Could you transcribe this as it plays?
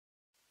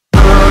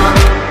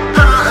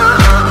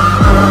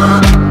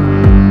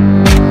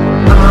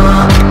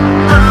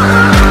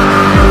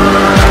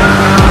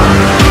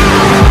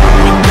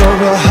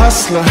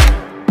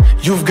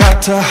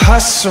got to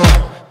hustle,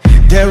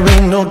 there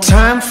ain't no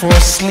time for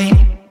sleep.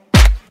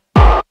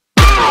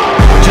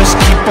 Just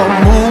keep on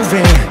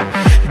moving,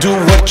 do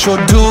what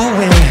you're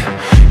doing.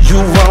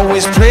 You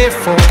always play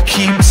for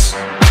keeps.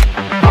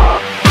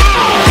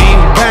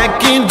 Ain't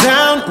backing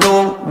down,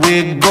 no,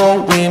 we're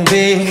going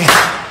big.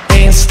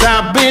 Ain't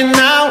stopping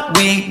now,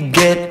 we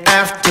get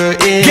after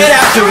it. Get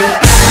after it.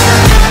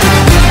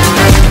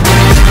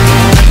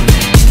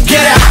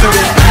 Get after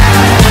it.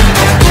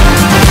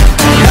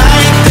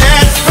 Light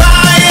that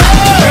fire.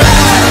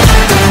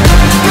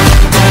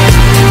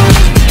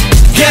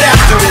 Get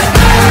after it.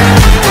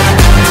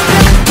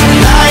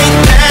 Light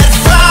that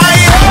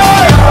fire.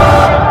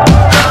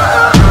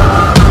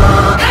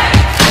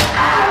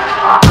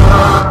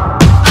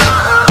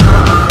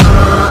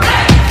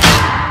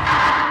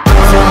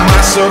 For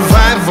my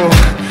survival,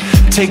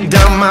 take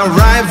down my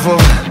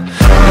rival.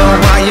 No,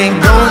 I ain't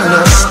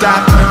gonna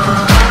stop.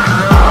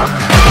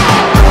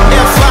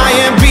 If I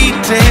am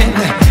beaten,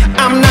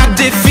 I'm not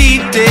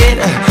defeated.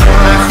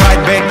 I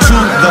fight back to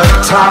the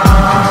top.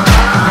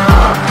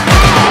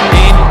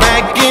 Ain't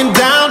backing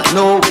down,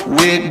 no,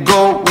 we're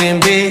going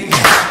big.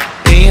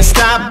 Ain't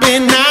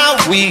stopping now,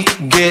 we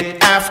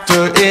get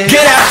after it.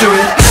 Get after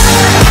it.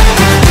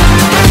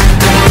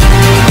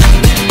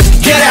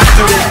 Get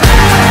after it.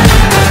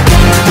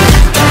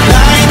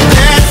 Light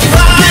that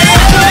fire.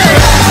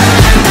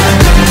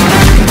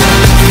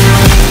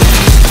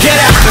 Get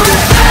after it.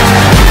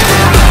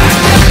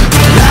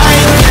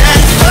 Light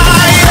that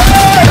fire.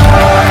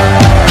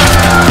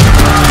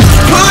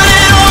 Put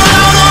it all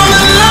out on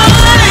the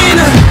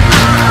line.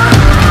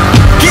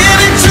 Give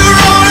it your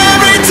all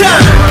every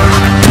time.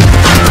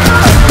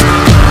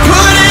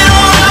 Put it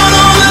all out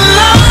on the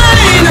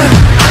line.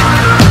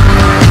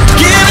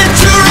 Give it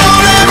your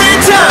all every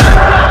time.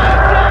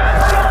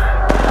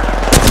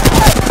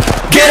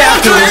 Get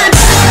after it.